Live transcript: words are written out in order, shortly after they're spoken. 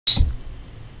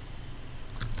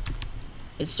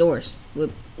It's doors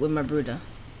with my brudah.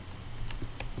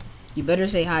 You better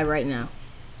say hi right now.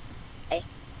 Hey.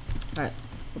 Alright,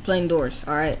 we're playing doors.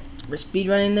 Alright, we're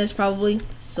speedrunning this probably,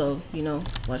 so you know,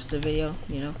 watch the video.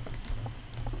 You know.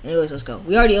 Anyways, let's go.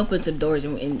 We already opened some doors,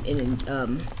 and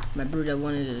my brudah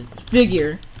wanted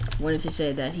to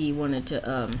say that he wanted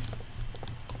to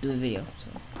do a video.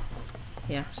 So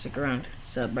yeah, stick around.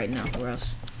 Sub right now. Where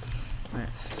else? Alright.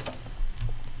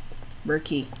 Where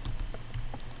key?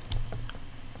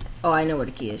 Oh, I know where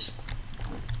the key is.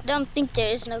 I don't think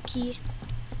there is no key.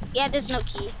 Yeah, there's no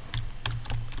key.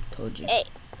 Told you. Hey,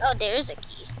 oh, there is a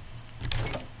key.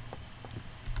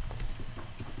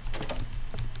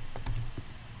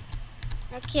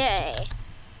 Okay.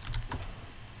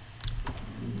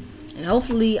 And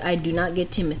hopefully I do not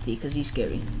get Timothy, because he's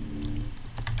scary.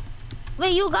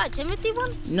 Wait, you got Timothy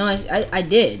once? No, I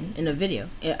did in a video.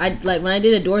 Like when I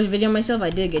did a doors video myself, I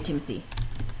did get Timothy.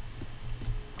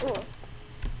 Cool.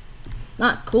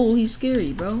 Not cool, he's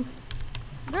scary, bro.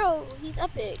 Bro, he's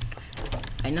epic.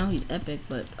 I know he's epic,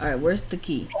 but alright, where's the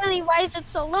key? Really, why is it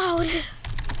so loud?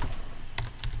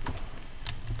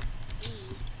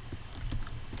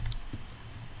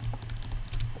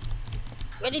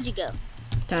 Where did you go?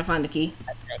 Trying to find the key.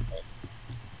 That's what I did.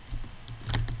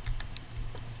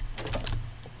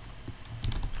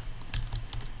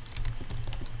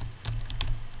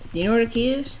 Do you know where the key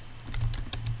is?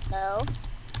 No.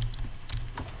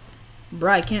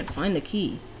 Bruh, I can't find the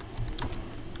key.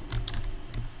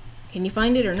 Can you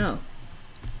find it or no?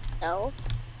 No.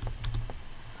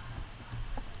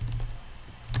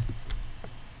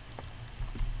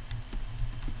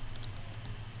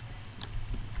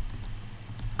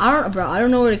 I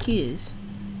don't know where the key is.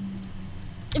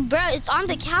 Bro, it's on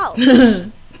the couch.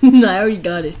 No, I already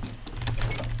got it.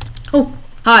 Oh,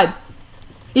 hide.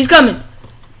 He's coming.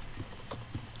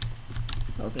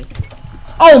 Okay.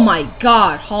 Oh my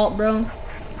god, halt, bro.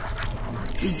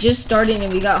 We just started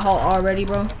and we got halt already,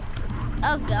 bro.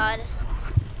 Oh god.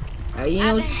 Alright, you I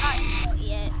know. haven't gotten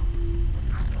yet.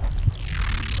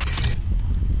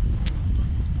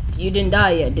 You didn't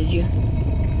die yet, did you?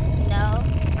 No.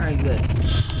 Alright, good.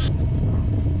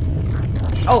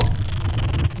 Oh!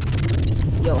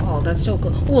 Yo, halt, that's so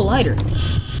close. Oh, a lighter.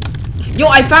 Yo,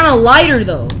 I found a lighter,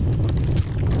 though.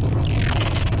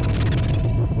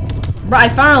 Bro, I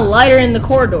found a lighter in the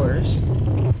corridors.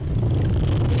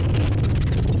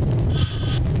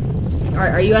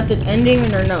 Alright, are you at the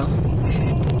ending or no?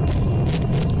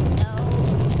 No,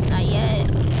 not yet.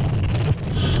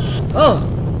 Oh!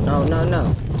 No, no,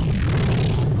 no.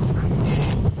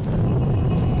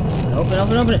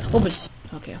 Open it. Open.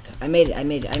 Okay. I made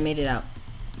it out.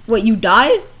 Wait, you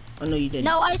died? Oh, no, you didn't.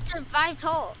 No, I survived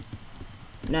whole.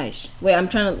 Nice. Wait, I'm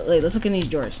trying to, wait, let's look in these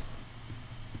drawers.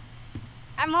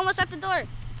 I'm almost at the door.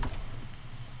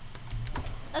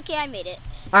 Okay, I made it.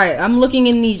 Alright, I'm looking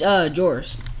in these,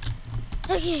 drawers.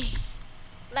 Okay.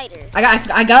 Lighter.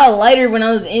 I got a lighter when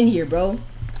I was in here, bro.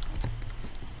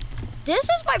 This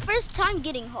is my first time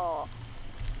getting haul.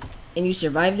 And you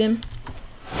survived him?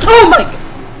 Oh my god!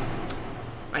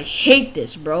 I hate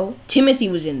this, bro. Timothy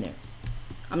was in there.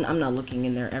 I'm not looking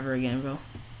in there ever again, bro.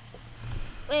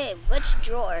 Wait, which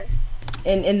drawer?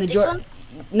 In the This drawer. one?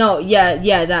 No,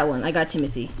 yeah, that one. I got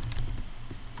Timothy.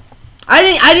 I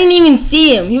didn't even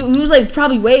see him. He was like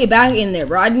probably way back in there,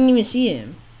 bro. I didn't even see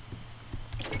him.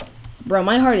 Bro,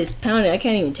 my heart is pounding. I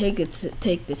can't even take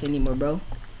this anymore, bro.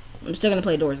 I'm still gonna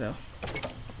play doors though.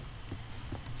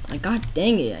 Like, god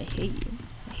dang it, I hate you.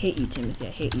 I hate you, Timothy.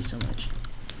 I hate you so much.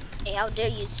 Hey, how dare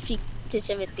you speak to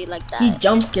Timothy like that? He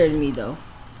jump scared me though.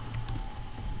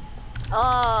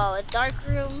 Oh, a dark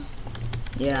room?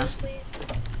 Yeah. Seriously?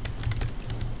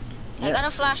 I Yep. got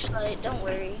a flashlight, don't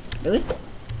worry. Really?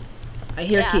 I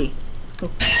hear Yeah. a key.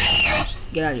 Oh.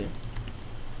 Get out of here.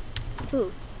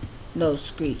 Who? No,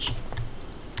 Screech.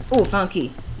 Oh, found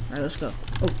key. Alright, let's go.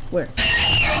 Oh, where?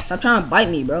 Stop trying to bite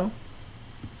me, bro.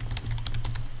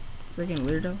 Freaking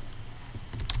weirdo.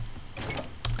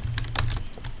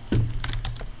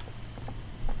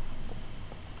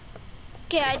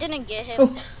 Okay, I didn't get him.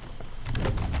 Oh.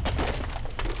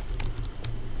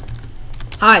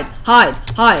 Hide.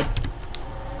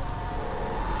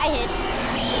 I hid.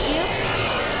 Did you?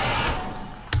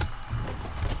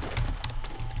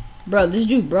 Bro, this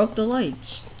dude broke the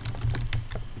lights.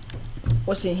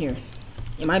 What's in here?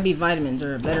 It might be vitamins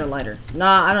or a better lighter.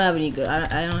 Nah, I don't have any good.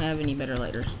 I don't have any better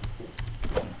lighters.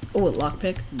 Oh, a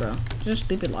lockpick, bro. Just a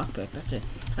stupid lockpick. That's it.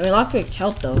 I mean, lockpicks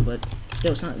help though, but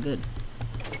still, it's not good.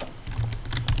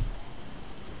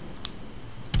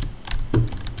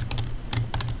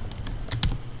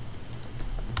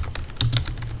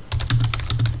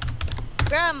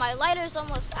 Bruh, my lighter's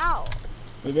almost out.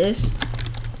 It is?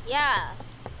 Yeah.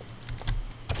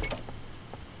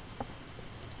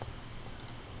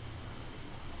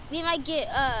 We might get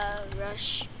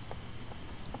rush.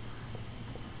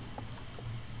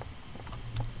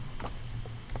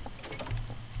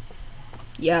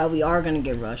 Yeah, we are gonna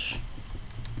get rush.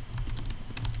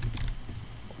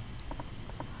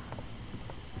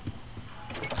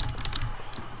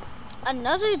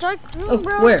 Another dark room, Oh,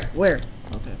 bro. where?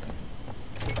 Okay, okay.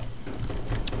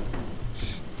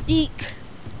 Deek.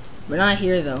 We're not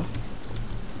here though.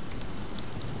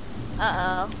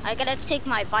 Uh-oh. I gotta take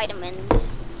my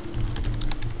vitamins.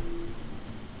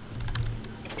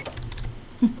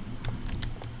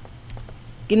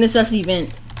 Get in the sus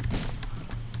event.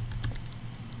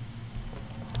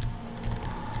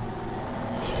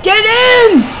 Get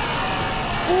in!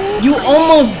 You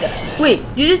almost wait,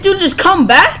 did this dude just come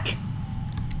back?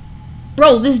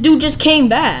 Bro, this dude just came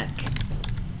back.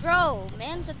 Bro,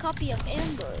 man's a copy of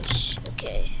Ambush.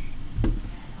 Okay.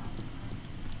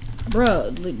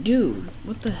 Bruh, like, dude,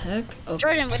 what the heck? Okay.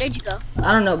 Jordan, where did you go?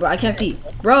 I don't know, bro. I can't see.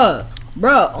 Bruh,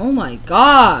 oh my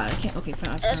god. I can't. Okay,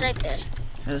 fine. It was right there.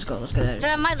 Right, let's go. Let's get out of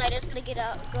here. My light is gonna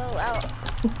go out.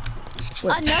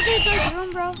 Where? Another dark room,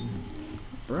 bro.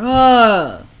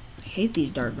 Bruh. I hate these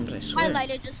dark rooms, I My swear.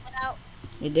 lighter just went out.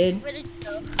 It did? Where did you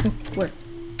go? Where?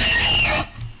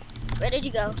 Where did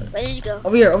you go? Where did you go?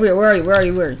 Over here. Where are you? Where are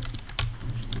you?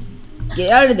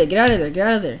 Get out of there. Get out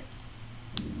of there.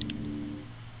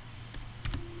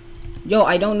 Yo,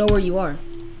 I don't know where you are.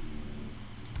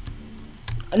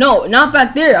 No, not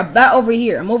back there. I'm back over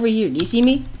here. I'm over here. Do you see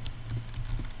me?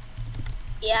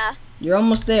 Yeah. You're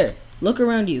almost there. Look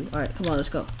around you. Alright, come on, let's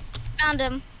go. Found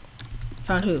him.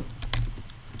 Found who?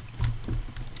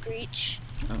 Breach.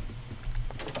 Oh.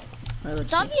 Alright,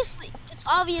 let's see. It's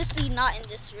obviously not in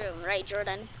this room, right,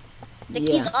 Jordan? The Yeah.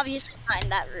 key's obviously not in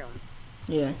that room.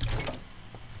 Yeah.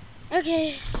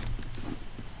 Okay.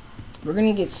 We're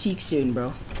gonna get Seek soon,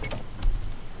 bro.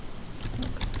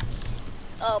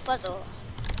 Oh, puzzle.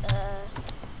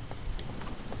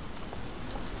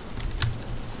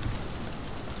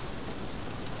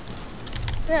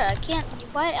 Bruh, I can't.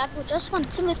 Why? I just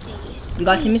want Timothy. You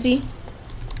got Please. Timothy?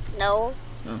 No.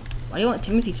 Oh. Why do you want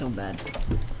Timothy so bad?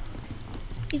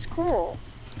 He's cool.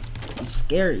 He's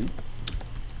scary.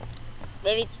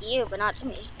 Maybe to you, but not to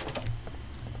me.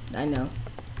 I know.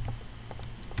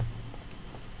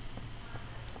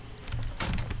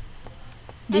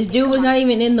 This dude was not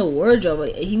even in the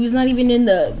wardrobe. He was not even in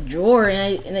the drawer,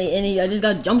 and I just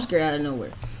got jump scared out of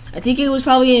nowhere. I think it was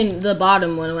probably in the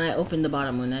bottom one when I opened the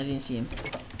bottom one. I didn't see him.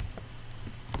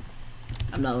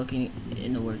 I'm not looking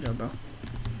in the wardrobe, bro.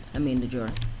 I mean the drawer.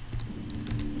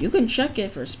 You can check it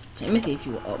for Timothy if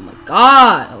you. Oh my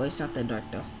god! Oh, it's not that dark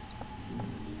though.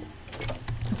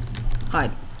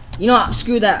 Hide. You know what?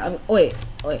 Screw that. Wait.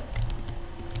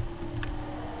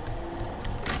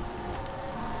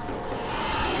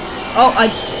 Oh,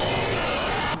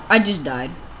 I just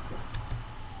died.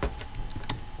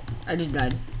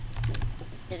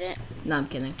 Didn't. No, I'm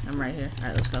kidding. I'm right here.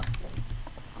 Alright, let's go.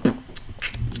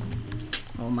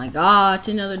 Oh my god, it's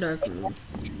another dark room.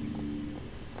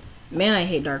 Man, I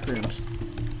hate dark rooms.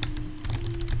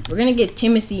 We're gonna get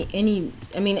Timothy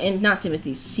and not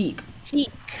Timothy, Seek. Seek.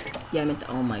 Yeah, I meant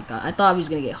oh my god. I thought I was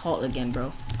gonna get Halt again,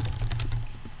 bro.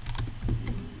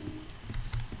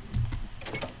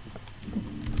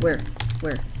 Where?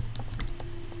 Okay.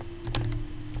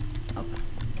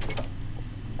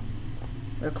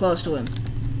 We're close to him.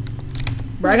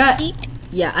 Bro, Seek?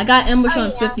 Yeah, I got ambush on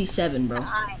yeah. 57, bro.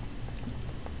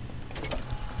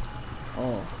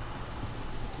 Oh.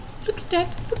 Look at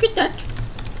that.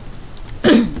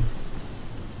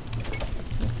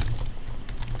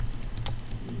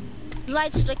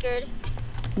 Lights flickered.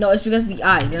 No, it's because of the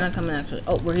eyes. They're not coming actually.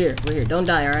 Oh, we're here. Don't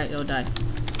die, alright? Don't die.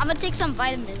 I'm gonna take some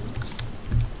vitamins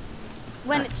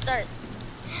when it starts.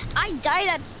 I died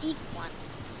at Seek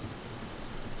once.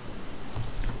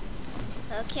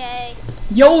 Okay.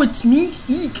 Yo, it's me,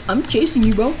 Seek. I'm chasing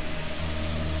you, bro.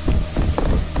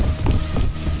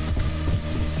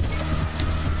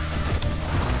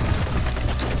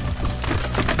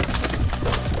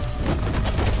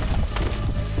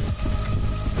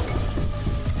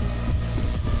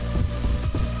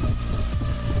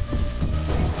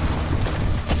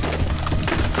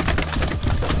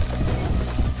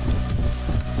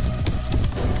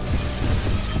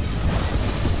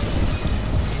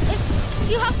 If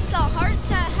you have the heart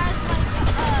that has like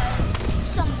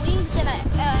some wings and a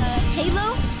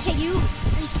halo, can you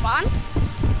respawn?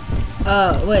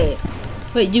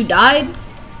 Wait, you died?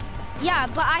 Yeah,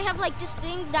 but I have like this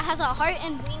thing that has a heart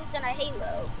and wings and a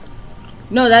halo.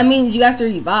 No, that means you have to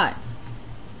revive.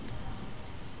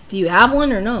 Do you have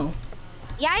one or no?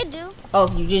 Yeah, I do. Oh,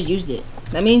 you just used it.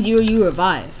 That means you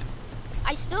revive.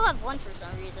 I still have one for some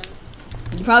reason.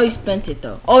 You probably spent it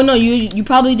though. Oh no, you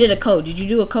probably did a code. Did you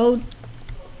do a code?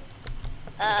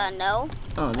 No.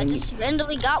 Oh, I just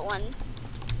randomly got one.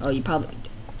 Oh, you probably.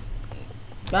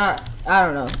 I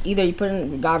don't know. Either you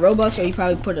got Robux or you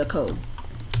probably put a code.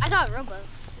 I got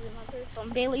Robux. Remember from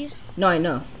Bailey? No, I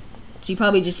know. So you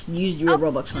probably just used your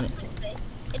Robux on it.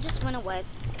 It just went away.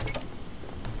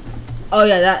 Oh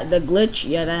yeah, the glitch.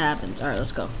 Yeah, that happens. All right,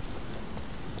 let's go.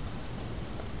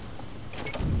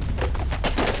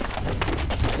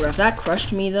 Bro, if that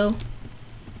crushed me though.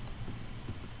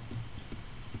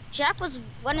 Jack was in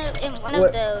one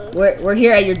of those. We're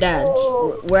here at your dad's.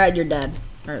 We're at your dad.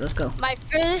 All right, let's go. My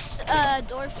first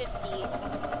door 50.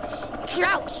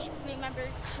 Crouch. Remember,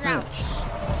 crouch.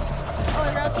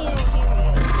 Or else he'll hear you.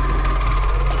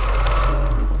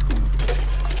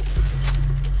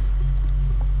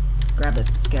 Grab it.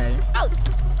 Let's get out of here. Out.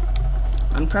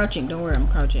 I'm crouching. Don't worry, I'm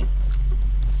crouching.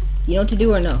 You know what to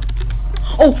do or no?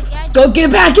 Oh, Yeah, go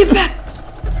get back, get back.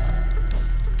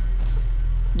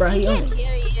 Bro, He can't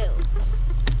hear you.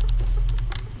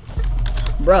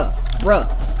 Bruh.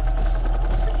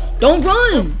 Don't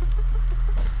run!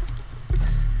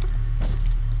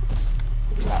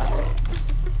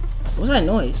 What's that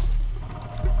noise?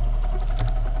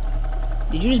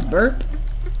 Did you just burp?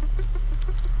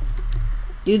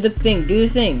 Do the thing, do the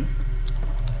thing.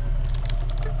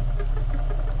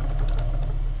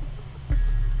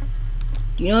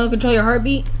 Do you know how to control your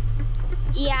heartbeat?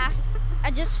 Yeah, I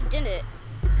just did it.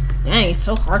 Dang, it's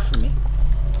so hard for me.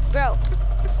 Bro.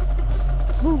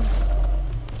 Move.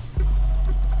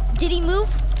 Did he move?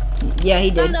 Yeah,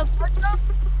 he did. From the portal?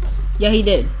 Yeah, he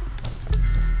did.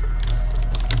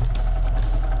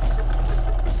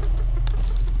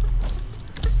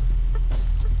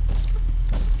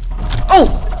 Oh!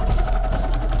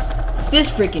 This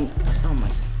freaking, oh my.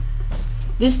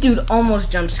 This dude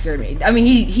almost jump scared me. I mean,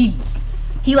 he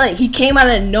came out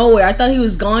of nowhere. I thought he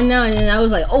was gone now, and then I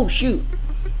was like, oh shoot.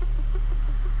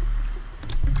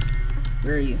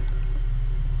 Where are you?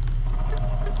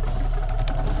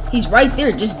 He's right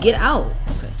there. Just get out.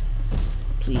 Okay.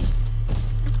 Please.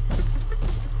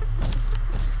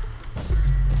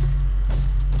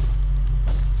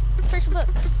 First book.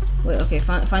 Wait, okay,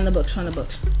 find the books, find the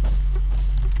books.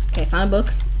 Okay, find a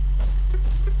book.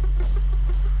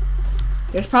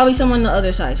 There's probably someone on the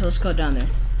other side, so let's go down there.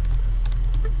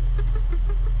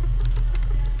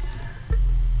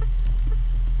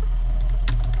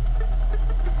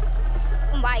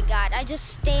 Oh my god, I just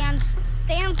stand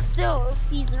still if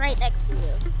he's right next to you.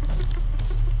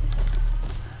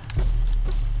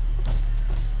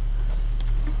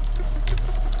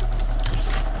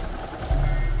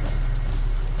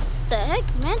 The heck?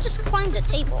 Man just climbed the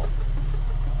table.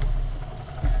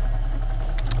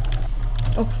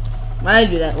 Oh, why did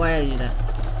I do that? Why did I do that?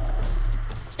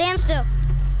 Stand still.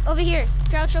 Over here.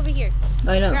 Crouch over here.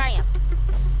 I know. Here I am.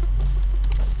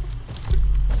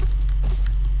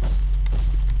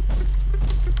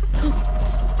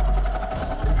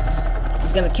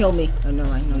 He's gonna kill me. Oh no,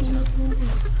 I know he's not.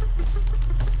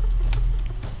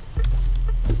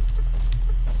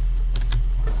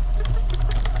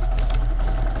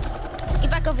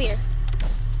 Get back over here.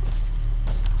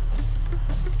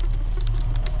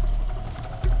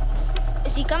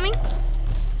 Is he coming?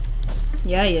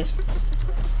 Yeah, he is.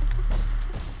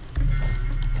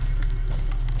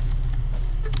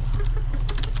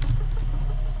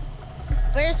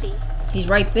 Where is he? He's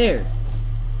right there.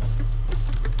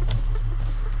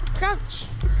 Crouch.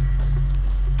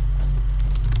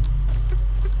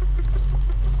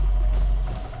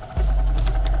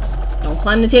 Don't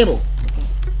climb the table.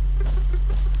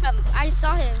 I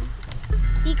saw him.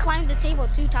 He climbed the table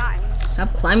 2 times.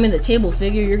 Stop climbing the table,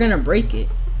 figure. You're gonna break it.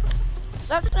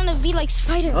 Stop trying to be like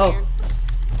Spider-Man. Oh.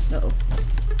 Uh-oh.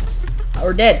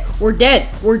 We're dead. We're dead.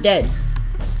 We're dead.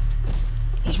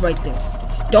 He's right there.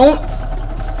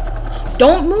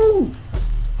 Don't move.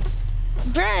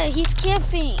 Bruh, he's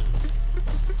camping.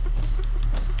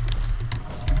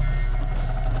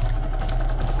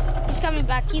 He's coming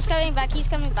back. He's coming back. He's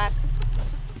coming back.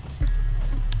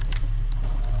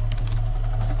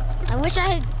 I wish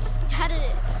I had to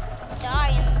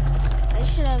die and I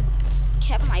should have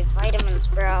kept my vitamins,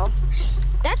 bro.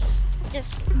 That's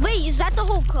just, wait, is that the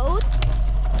whole code?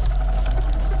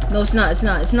 No, it's not. It's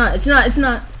not. It's not. It's not. It's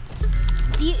not.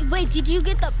 Wait, did you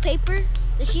get the paper?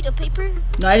 The sheet of paper?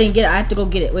 No, I didn't get it. I have to go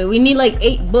get it. Wait, we need like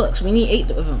 8 books. We need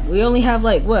 8 of them. We only have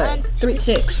like what? 6.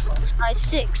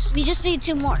 6. We just need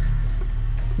 2 more.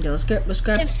 Yeah, let's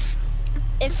grab.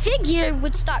 If Figure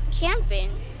would stop camping,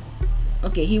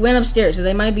 Okay, he went upstairs, so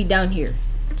they might be down here.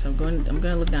 So I'm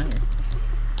gonna look down here.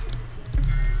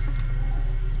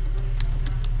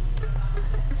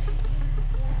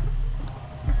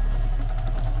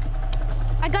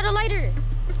 I got a lighter.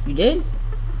 You did?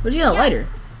 Where'd you get a lighter?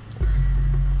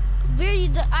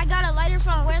 I got a lighter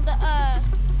from where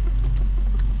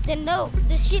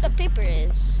the sheet of paper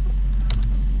is.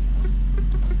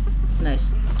 Nice.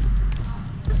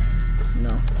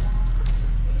 No.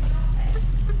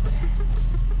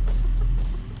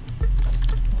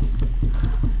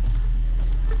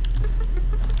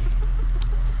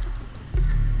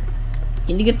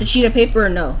 Can you get the sheet of paper or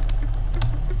no?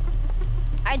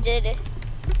 I did.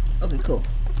 Okay, cool.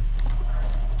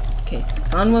 Okay,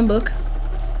 found one book.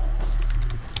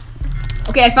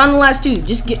 Okay, I found the last two.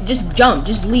 Just jump,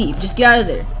 just leave, just get out of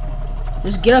there.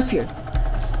 Just get up here,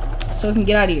 so we can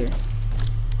get out of here.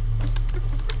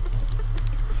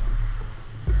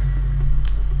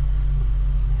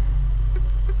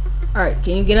 All right,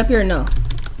 can you get up here or no?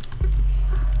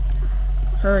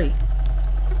 Hurry.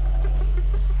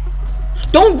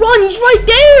 Don't run, he's right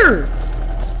there!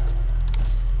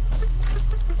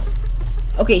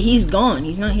 Okay, he's gone.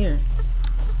 He's not here.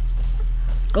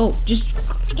 Go. Just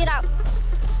to get out.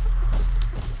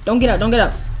 Don't get out. Don't get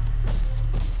out.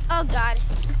 Oh God,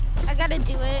 I gotta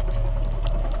do it.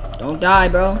 Don't die,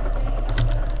 bro.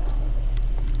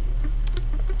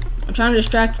 I'm trying to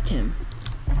distract him.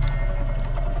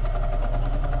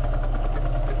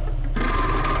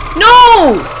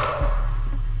 No!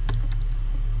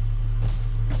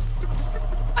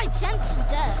 My 10th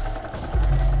death.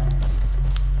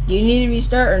 Do you need to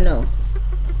restart or no?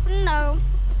 No,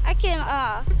 I can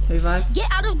Revive? get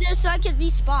out of there so I can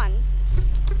respawn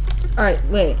Alright,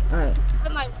 wait, alright.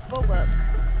 with my book.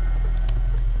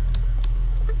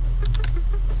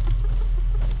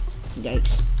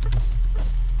 Yikes.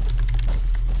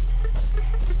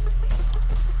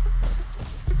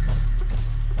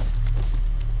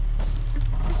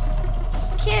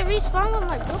 Can't respawn with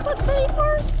my books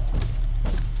anymore?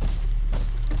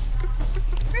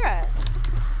 Bruh.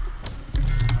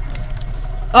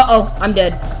 Uh-oh, I'm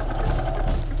dead.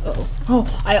 Uh-oh.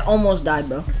 Oh, I almost died,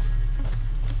 bro.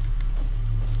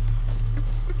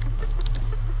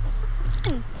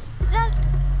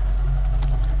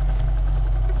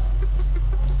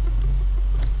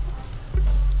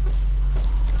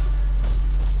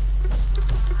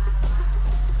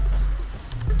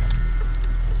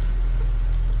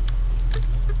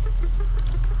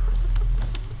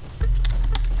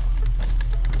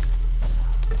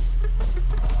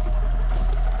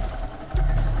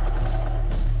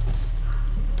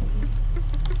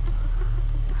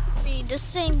 The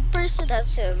same person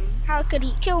as him. How could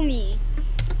he kill me?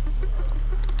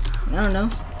 I don't know.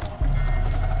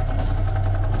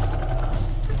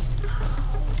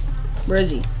 Where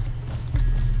is he?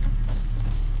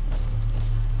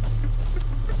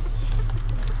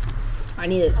 I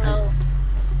need it. Oh.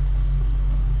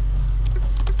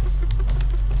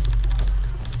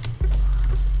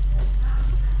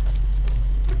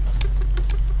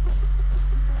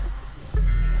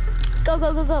 Go,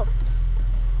 go, go, go.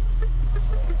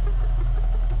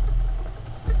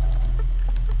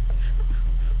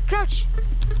 Crouch!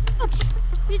 Crouch!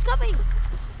 He's coming!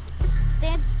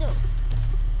 Stand still.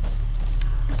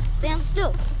 Stand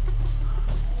still.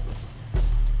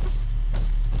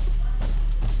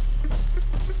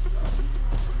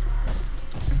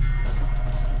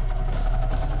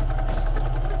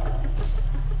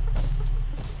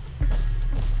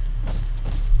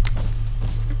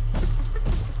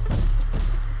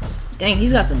 Dang,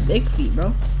 he's got some big feet,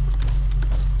 bro.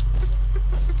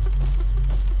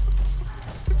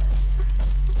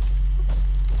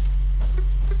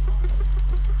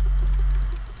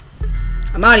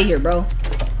 I'm out of here, bro.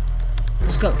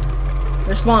 Let's go.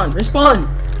 Respawn. Respawn.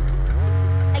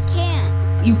 I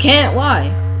can't. You can't.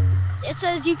 Why? It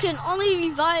says you can only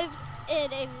revive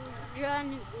in a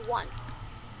run one.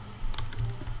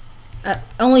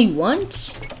 Only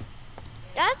once?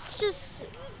 That's just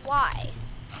why.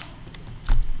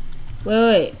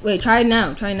 Wait. Try it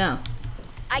now. Try it now.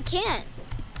 I can't.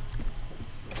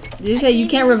 Did you say you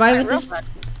can't revive at this?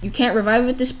 You can't revive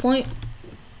at this point?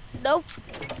 Nope.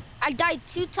 I died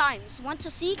 2 times. One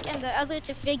to seek and the other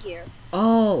to figure.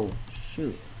 Oh,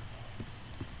 shoot.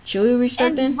 Should we restart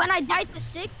And then? when I died to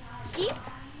seek,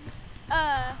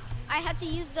 I had to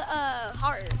use the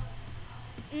heart.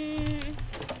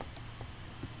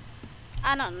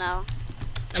 I don't know.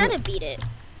 Try to beat it.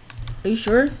 Are you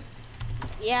sure?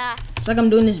 Yeah. It's like I'm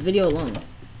doing this video alone.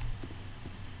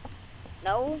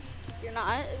 No, you're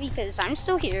not, because I'm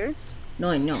still here. No,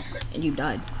 I know. And you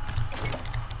died.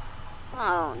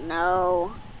 Oh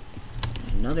no.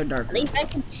 Another dark At room. least I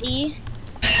can see.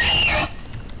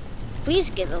 Please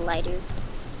get a lighter.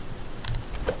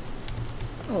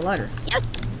 Oh, lighter. Yes,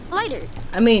 lighter.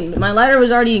 I mean, my lighter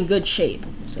was already in good shape,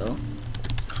 so.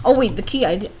 Oh wait, the key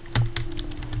I did.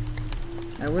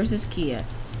 Alright, where's this key at?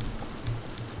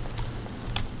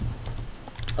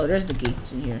 Oh, there's the key.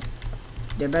 It's in here.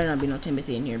 There better not be no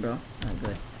Timothy in here, bro. Not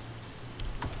good.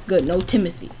 Good, no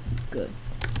Timothy. Good.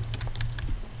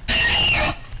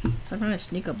 Stop trying to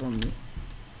sneak up on me.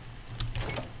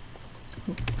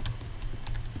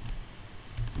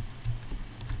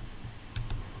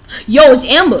 Yo, it's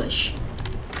ambush!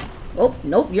 Oh,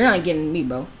 nope, you're not getting me,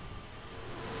 bro.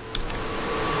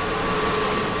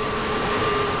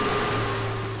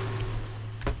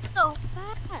 So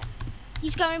fast.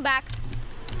 He's coming back.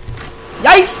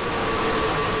 Yikes!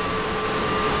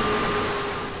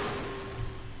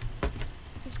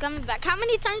 He's coming back. How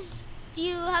many times do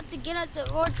you have to get out the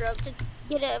wardrobe to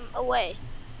get him away?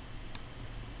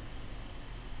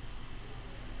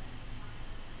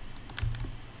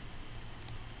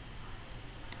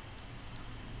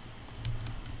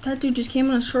 That dude just came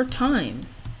in a short time.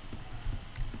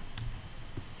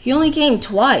 He only came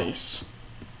twice.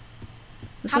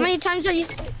 How many times are you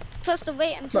supposed to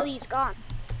wait until he's gone?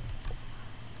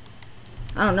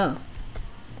 I don't know.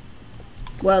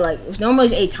 Well, like, normally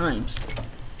it's 8 times.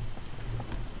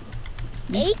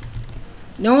 8?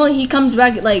 Normally he comes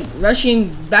back, like,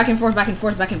 rushing back and forth,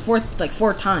 like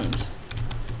 4 times.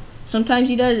 Sometimes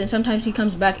he does, and sometimes he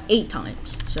comes back 8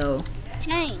 times. So,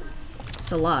 Dang.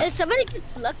 it's a lot. If somebody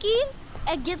gets lucky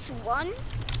and gets 1,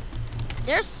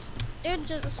 they're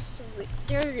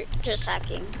just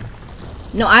hacking.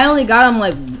 No, I only got him,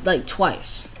 like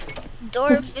twice.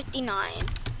 Door 59.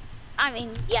 I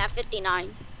mean, yeah,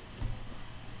 59.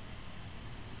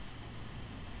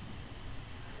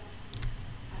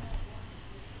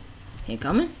 Ain't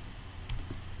coming?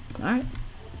 Alright.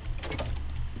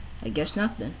 I guess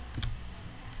not then.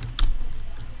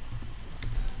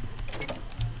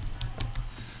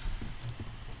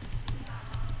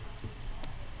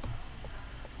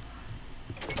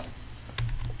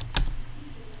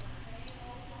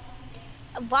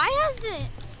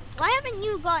 Why haven't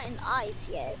you gotten eyes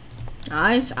yet?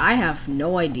 Eyes? I have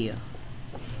no idea.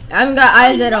 I haven't got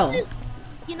eyes at all.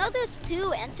 You know there's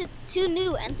two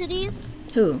new entities?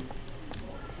 Who?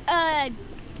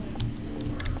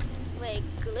 Wait,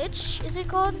 Glitch, is it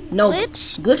called? No,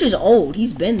 Glitch? Glitch is old.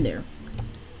 He's been there.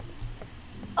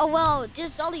 Oh, well,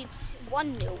 there's only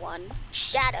one new one.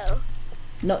 Shadow.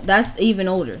 No, that's even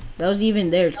older. That was even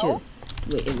there too. No.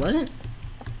 Wait, it wasn't?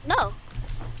 No.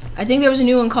 I think there was a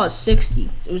new one called 60.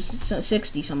 It was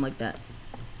 60, something like that.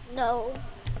 No.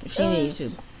 I've seen it on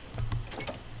YouTube.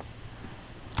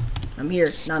 I'm here.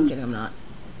 No, I'm kidding. I'm not.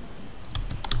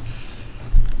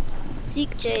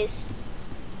 Seek Chase.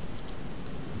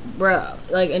 Bruh,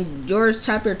 like in Doors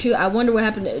Chapter 2, I wonder what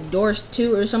happened to Doors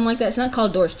 2 or something like that. It's not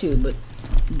called Doors 2, but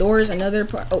Doors another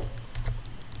part. Oh.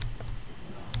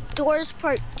 Doors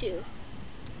Part 2.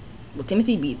 Will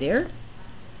Timothy be there?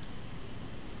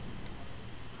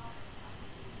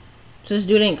 So this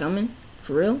dude ain't coming?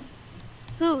 For real?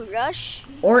 Who, Rush?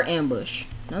 Or Ambush.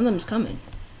 None of them's coming.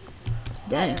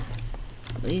 Dang.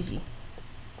 Lazy.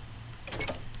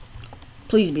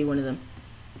 Please be one of them.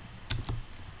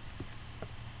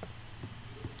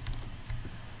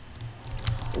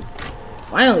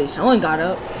 Finally, someone got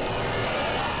up.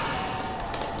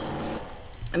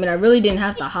 I mean, I really didn't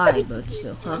have to hide, but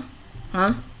still. Huh?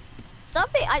 Huh? Stop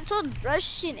it. I told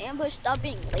Rush and Ambush stop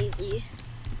being lazy.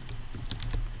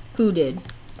 Who did?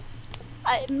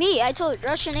 Me. I told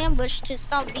Rush and Ambush to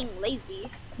stop being lazy.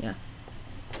 Yeah.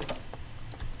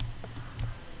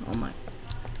 Oh my.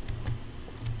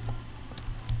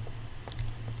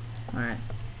 Alright.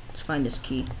 Let's find this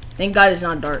key. Thank God it's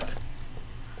not dark.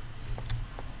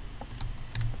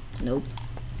 Nope.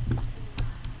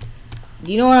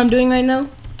 Do you know what I'm doing right now?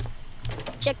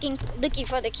 Looking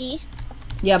for the key.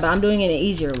 Yeah, but I'm doing it in an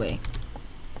easier way.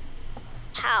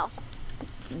 How?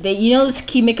 You know this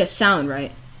key make a sound,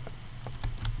 right?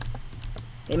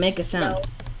 They make a sound.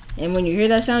 No. And when you hear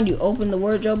that sound, you open the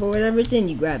wardrobe or whatever it's in,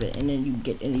 you grab it, and then you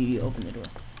open the door.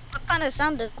 What kind of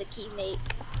sound does the key make?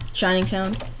 Shining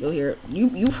sound. You'll hear it.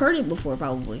 You've heard it before,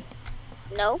 probably.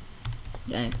 No.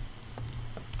 Dang.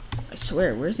 I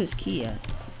swear, where's this key at?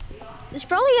 It's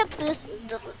probably at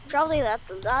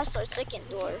the last or second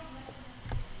door.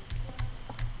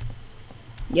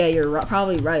 Yeah, you're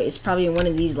probably right. It's probably in one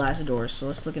of these last doors. So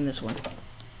let's look in this one.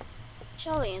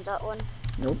 Surely in that one.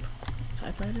 Nope.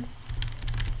 Typewriter?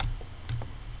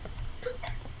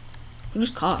 Who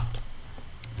just coughed?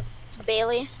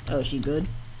 Bailey. Oh, is she good?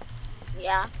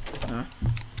 Yeah. Huh?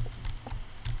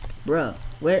 Bruh,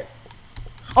 where?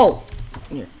 Oh!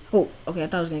 Here. Oh, okay, I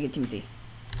thought I was gonna get Timothy.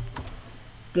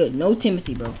 Good, no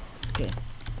Timothy, bro. Okay.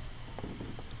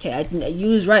 Okay, you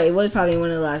was right. It was probably one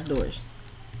of the last doors.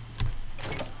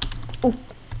 Oh!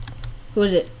 Who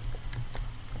is it?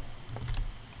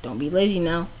 Don't be lazy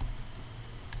now.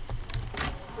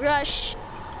 Rush.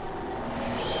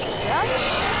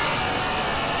 Rush?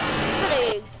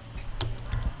 Pretty.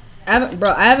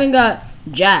 I haven't got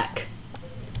Jack.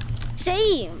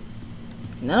 Same.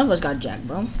 None of us got Jack,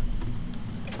 bro.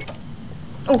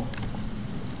 Oh!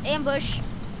 Ambush.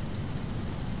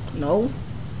 No.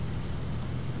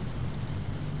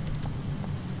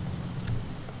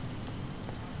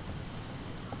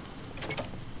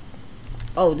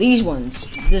 Oh, these ones.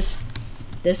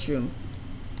 This room.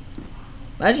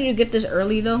 Why did you get this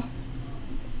early though?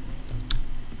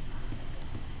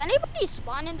 Anybody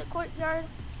spawn in the courtyard?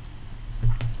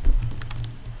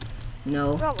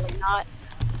 No. Probably not.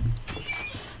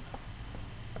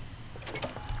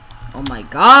 Oh my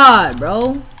god,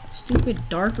 bro. Stupid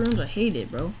dark rooms. I hate it,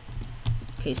 bro.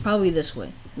 Okay, it's probably this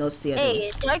way. No, it's the other way.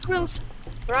 Hey, dark rooms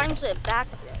rhymes with back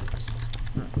rooms.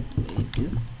 They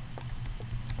do.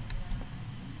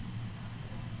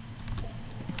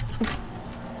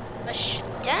 Rush.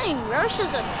 Dang, Rush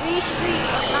is a 3-street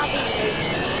of not being lazy.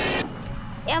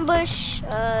 Ambush,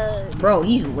 Bro,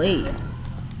 he's late.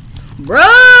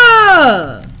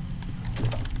 Bruh!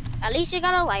 at least you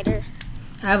got a lighter.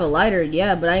 I have a lighter,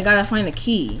 yeah, but I gotta find a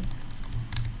key.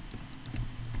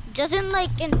 Doesn't like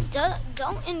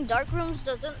don't in dark rooms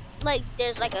doesn't like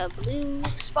there's like a blue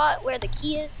spot where the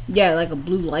key is? Yeah, like a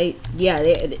blue light. Yeah,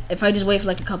 if I just wait for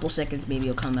like a couple seconds, maybe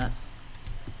it'll come out.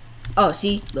 Oh,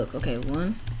 see? Look, okay,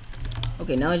 one.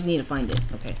 Okay, now I just need to find it.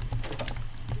 Okay.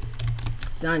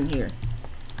 It's not in here.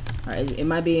 Alright, it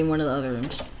might be in one of the other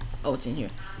rooms. Oh, it's in here.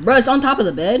 Bro, it's on top of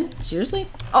the bed? Seriously?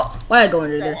 Oh, why did I go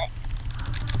under there?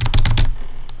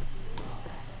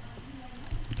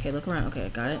 Okay, look around. Okay, I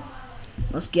got it.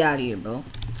 Let's get out of here, bro.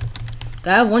 I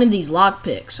have one of these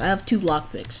lockpicks. I have 2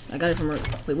 lockpicks. I got it from...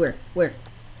 Wait, where? Where?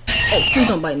 Oh, please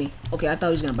don't bite me. Okay, I thought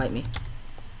he was gonna bite me.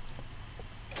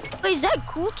 Wait, is that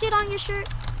Cool Kid on your shirt?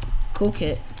 Cool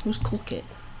Kid? Who's Cool Kid?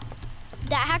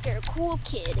 That hacker, Cool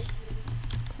Kid.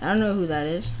 I don't know who that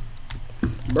is.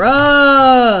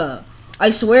 Bruh! I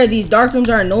swear these dark rooms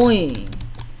are annoying.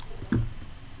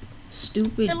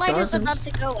 Stupid The dark light is rooms. about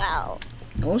to go out.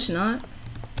 No, it's not.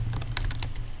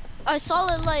 A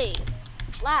solid light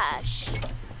flash.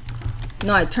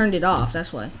 No, I turned it off.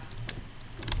 That's why.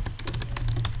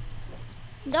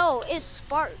 No, it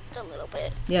sparked a little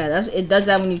bit. Yeah, it does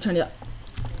that when you turn it off.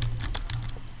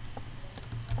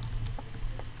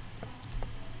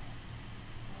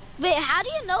 Wait, how do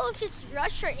you know if it's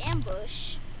rush or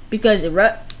ambush? Because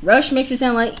rush makes it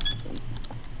sound like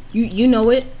you know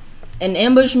it, and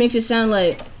ambush makes it sound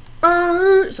like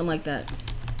something like that.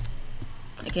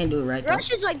 I can't do it right though.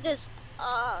 Rush is like this.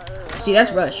 See,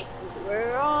 that's rush.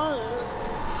 I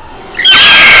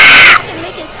can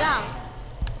make it sound.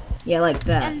 Yeah, like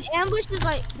that. And ambush is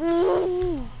like,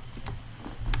 ooh.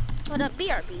 What up,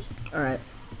 BRB? All right.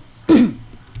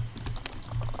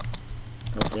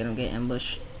 Hopefully I don't get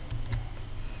ambushed.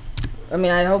 I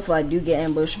mean, hopefully I do get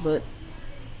ambushed, but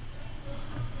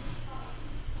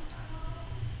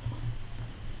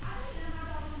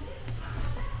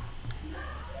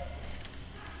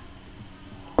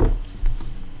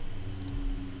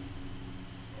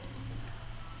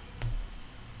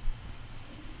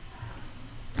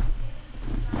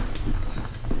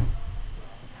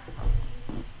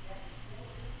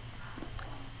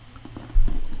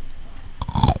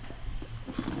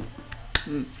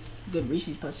good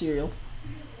Reese's Puff cereal.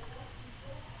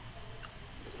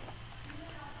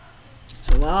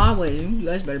 So while I'm waiting, you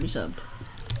guys better be subbed.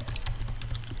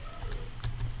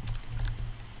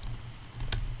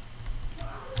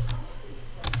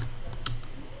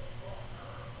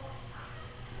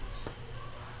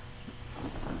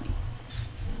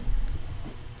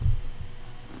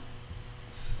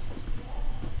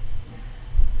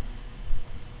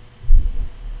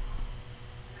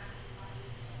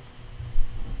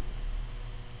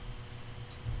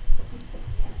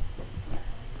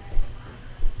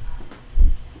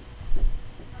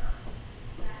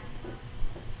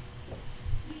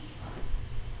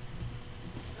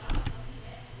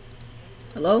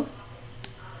 Hello?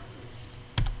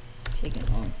 Taking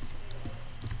long.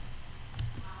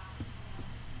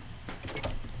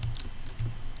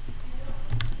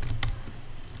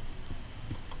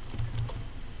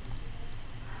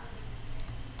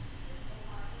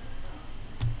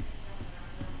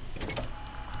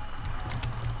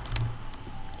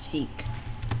 Seek.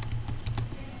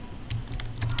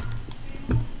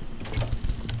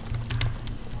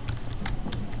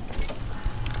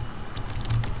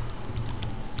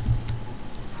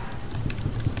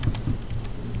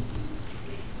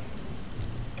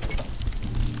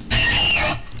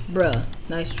 Bruh,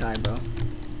 nice try, bro.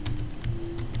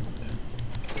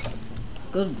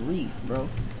 Good grief, bro.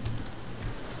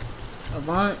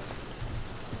 Avant.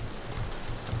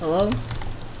 Hello?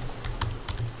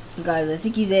 Guys, I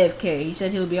think he's AFK. He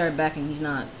said he'll be right back and he's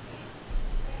not.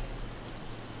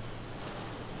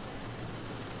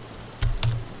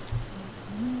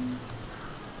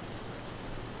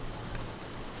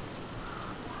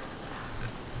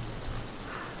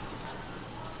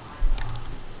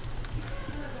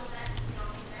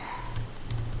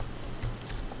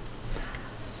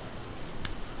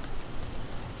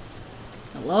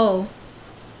 Hello?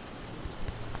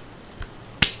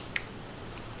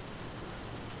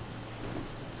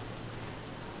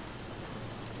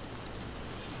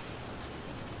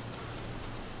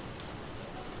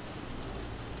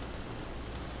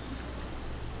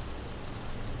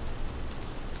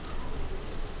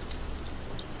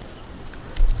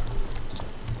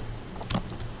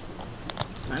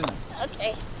 Finally.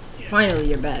 Okay. Finally,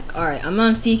 you're back. Alright, I'm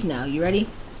on Seek now. You ready?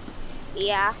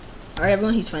 Yeah. Alright,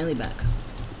 everyone, he's finally back.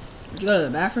 Did you go to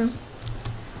the bathroom?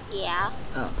 Yeah.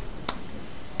 Oh.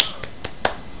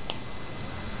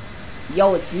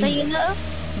 Yo, it's me.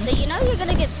 So you know you're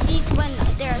gonna get sick when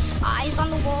there's eyes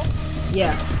on the wall.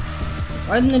 Yeah.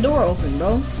 Why isn't the door open,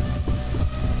 bro?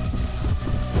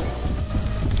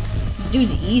 This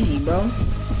dude's easy, bro.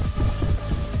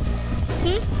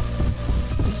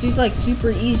 This dude's like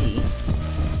super easy.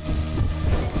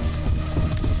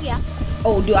 Yeah.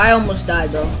 Oh, dude, I almost died,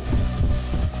 bro.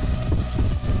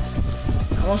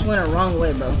 I almost went a wrong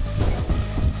way, bro.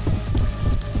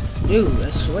 Dude, I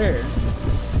swear.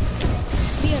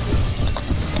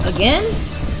 Again?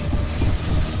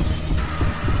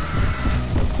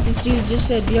 This dude just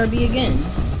said BRB again.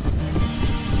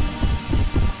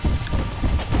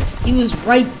 He was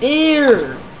right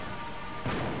there.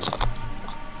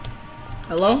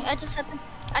 Hello? I just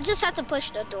had to push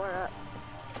the door up.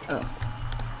 Oh.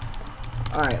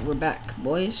 Alright, we're back,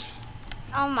 boys.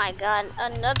 Oh my god,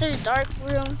 another dark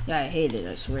room. Yeah, I hate it,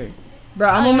 I swear. Bro,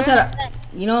 I'm almost at a...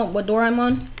 You know what door I'm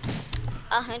on?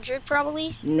 100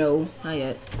 probably. No, not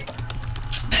yet.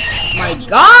 My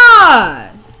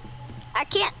god! I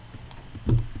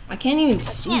can't even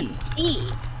see. Can't see.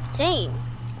 Same.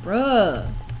 Bruh.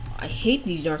 I hate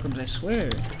these dark rooms, I swear.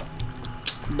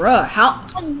 Bruh, how...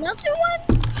 Another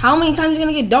one? How many times is it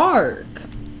gonna get dark?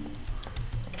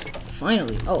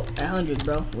 Finally. Oh, at 100,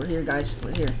 bro. We're here, guys.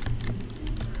 We're here.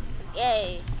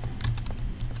 Yay.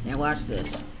 Now watch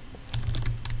this.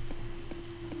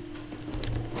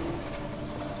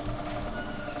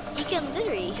 You can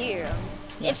literally hear them.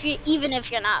 Even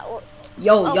if you're not.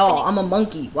 Yo, y'all, I'm a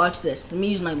monkey. Watch this. Let me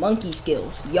use my monkey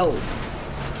skills. Yo.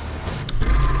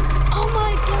 Oh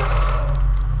my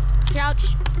god.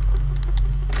 Crouch.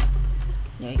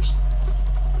 Yikes.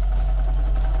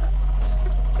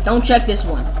 Don't check this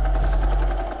one.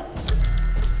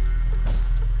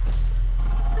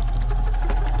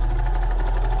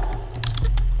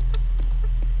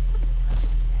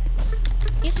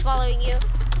 He's following you.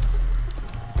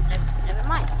 Never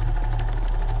mind.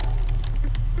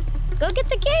 Go get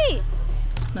the key.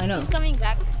 I know. He's coming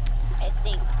back, I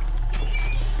think.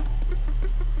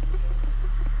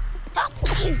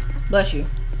 Bless you.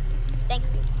 Thank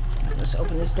you. Let's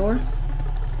open this door.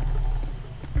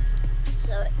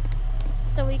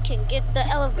 So we can get the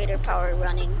elevator power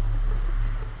running.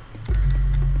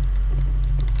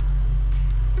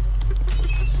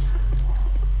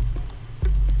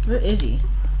 Where is he?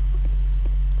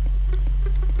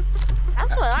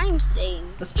 That's what I'm saying.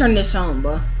 Let's turn this on,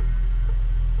 bro.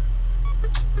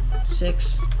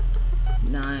 6,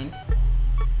 9,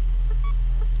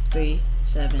 3,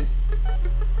 7.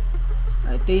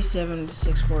 Alright, 3, 7,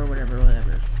 6, 4,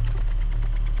 whatever.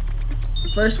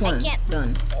 First one,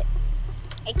 done.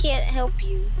 I can't help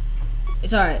you.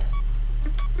 It's alright.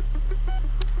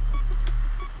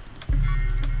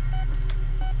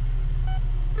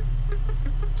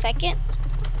 Second?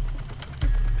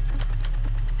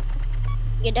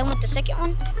 You're done with the second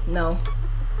one? No.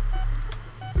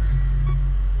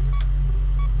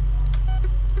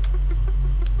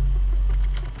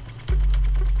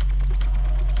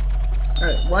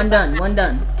 Alright, one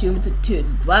done. Two.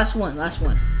 Last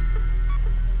one.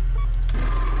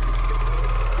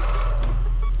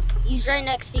 He's right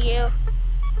next to you.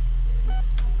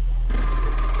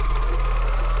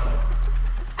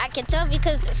 I can tell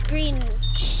because the screen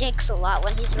shakes a lot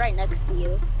when he's right next to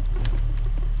you.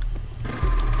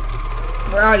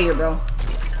 We're out of here, bro.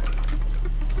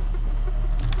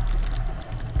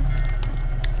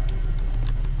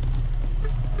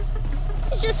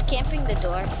 He's just camping the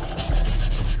door.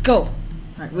 Go.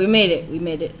 Alright, we made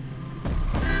it.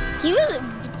 He was,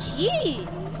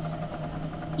 jeez.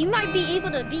 He might be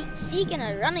able to beat Zeke in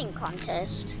a running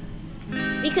contest.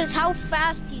 Because how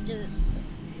fast he just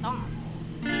stomped.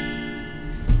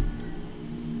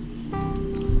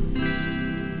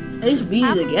 At least beat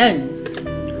it again.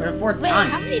 For the fourth time. Wait,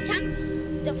 how many times?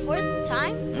 The fourth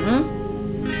time?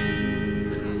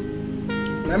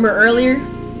 Remember earlier?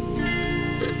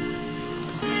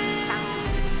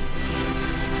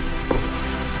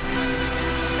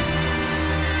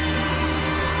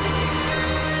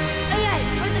 Oh yeah,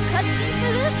 for the cutscene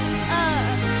for this,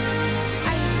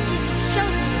 it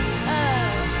shows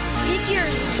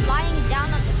figures lying down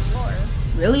on the floor.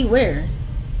 Really? Where?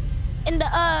 In the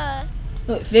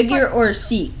Wait, figure or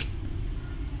seek?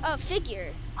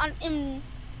 Figure in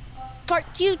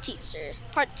part 2 teaser,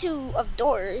 part 2 of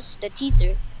Doors, the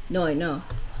teaser. No, I know.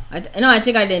 I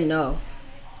think I didn't know.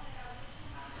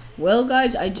 Well,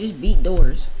 guys, I just beat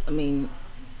Doors. I mean,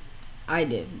 I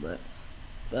did, but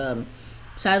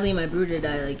sadly, my brudah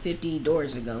died like 50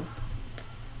 doors ago,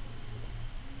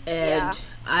 and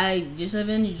I just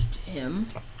avenged him.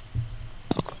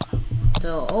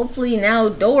 So hopefully now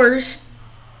Doors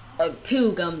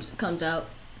 2 comes out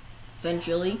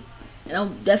eventually, and I'll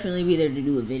definitely be there to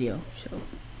do a video. So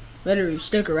better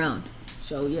stick around.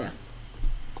 So yeah.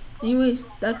 Anyways,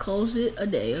 that calls it a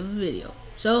day of a video.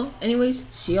 So anyways,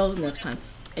 see y'all next time.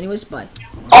 Anyways, bye.